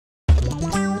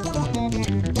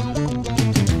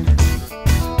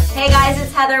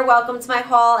Heather. Welcome to my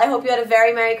haul. I hope you had a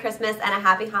very Merry Christmas and a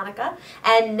Happy Hanukkah.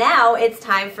 And now it's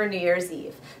time for New Year's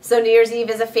Eve. So New Year's Eve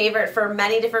is a favorite for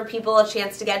many different people, a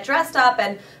chance to get dressed up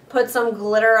and put some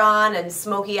glitter on and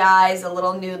smoky eyes, a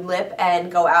little nude lip,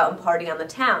 and go out and party on the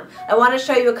town. I want to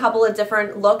show you a couple of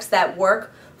different looks that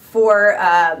work for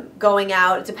going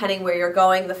out depending where you're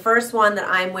going. The first one that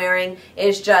I'm wearing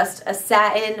is just a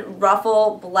satin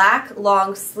ruffle black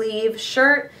long sleeve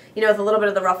shirt, you know, with a little bit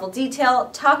of the ruffle detail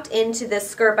tucked into this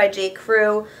skirt by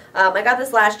j.crew. I got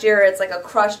this last year. It's like a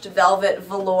crushed velvet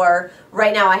velour.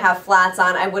 Right now I have flats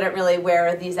on. I wouldn't really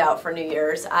wear these out for New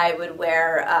Year's. I would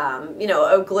wear, you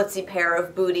know, a glitzy pair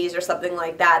of booties or something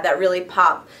like that that really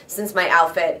pop since my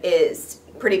outfit is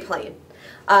pretty plain.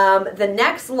 The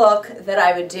next look that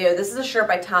I would do, this is a shirt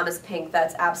by Thomas Pink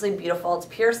that's absolutely beautiful. It's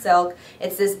pure silk.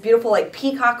 It's this beautiful like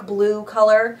peacock blue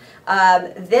color.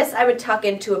 This I would tuck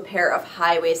into a pair of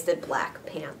high-waisted black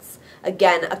pants.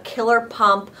 Again, a killer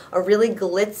pump, a really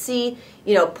glitzy,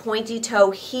 you know, pointy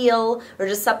toe heel, or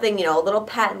just something, you know, a little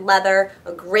patent leather,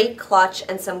 a great clutch,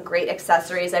 and some great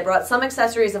accessories. I brought some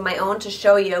accessories of my own to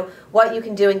show you what you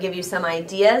can do and give you some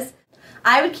ideas.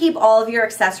 I would keep all of your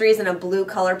accessories in a blue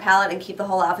color palette and keep the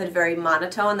whole outfit very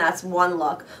monotone. That's one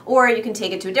look. Or you can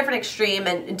take it to a different extreme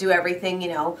and do everything, you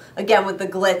know, again with the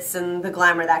glitz and the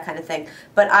glamour, that kind of thing.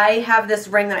 But I have this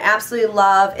ring that I absolutely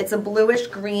love. It's a bluish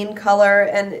green color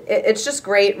and it's just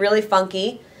great, really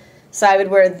funky. So I would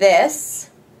wear this.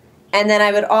 And then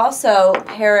I would also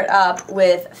pair it up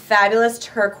with fabulous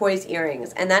turquoise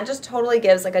earrings. And that just totally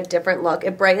gives like a different look.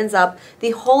 It brightens up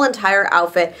the whole entire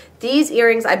outfit. These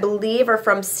earrings, I believe, are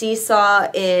from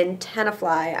Seesaw in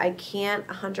Tenafly. I can't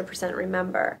 100%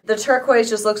 remember. The turquoise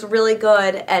just looks really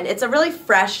good, and it's a really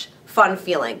fresh, fun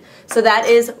feeling. So that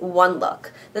is one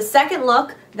look. The second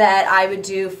look that I would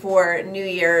do for New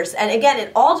Year's, and again,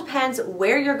 it all depends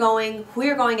where you're going, who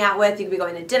you're going out with. You could be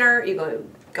going to dinner, you go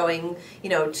going, you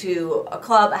know, to a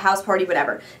club, a house party,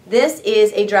 whatever. This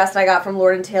is a dress that I got from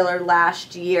Lord & Taylor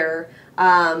last year.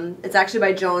 It's actually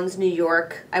by Jones, New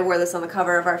York. I wore this on the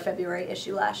cover of our February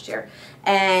issue last year.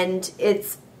 And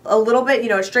it's a little bit, you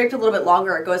know, it's draped a little bit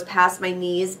longer. It goes past my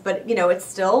knees, but, you know, it's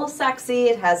still sexy.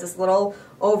 It has this little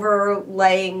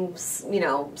overlaying, you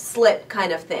know, slit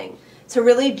kind of thing to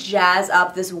really jazz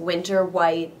up this winter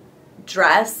white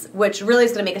dress, which really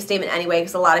is going to make a statement anyway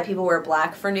because a lot of people wear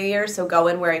black for New Year's, so go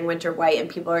in wearing winter white and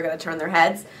people are going to turn their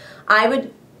heads. I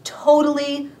would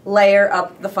totally layer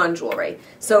up the fun jewelry.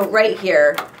 So right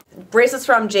here, bracelets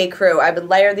from j.crew. I would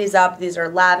layer these up. These are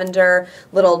lavender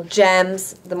little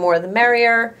gems. The more the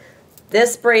merrier.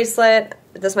 This bracelet,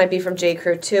 this might be from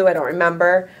j.crew too, I don't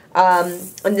remember.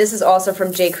 And this is also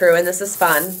from j.crew, and this is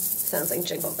fun. Sounds like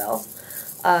Jingle Bells.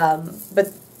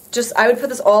 But just, I would put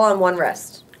this all on one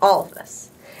wrist. All of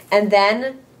this. And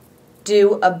then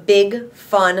do a big,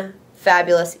 fun,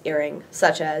 fabulous earring,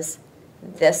 such as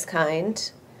this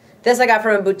kind. This I got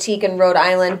from a boutique in Rhode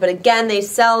Island, but again, they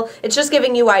sell, it's just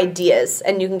giving you ideas,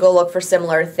 and you can go look for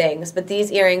similar things. But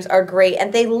these earrings are great,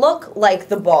 and they look like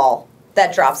the ball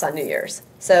that drops on New Year's.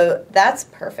 So that's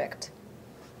perfect.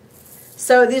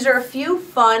 So these are a few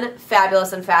fun,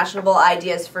 fabulous, and fashionable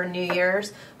ideas for New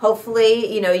Year's.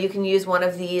 Hopefully, you know, you can use one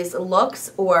of these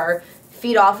looks or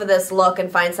feed off of this look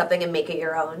and find something and make it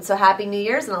your own. So happy New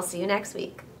Year's, and I'll see you next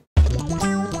week.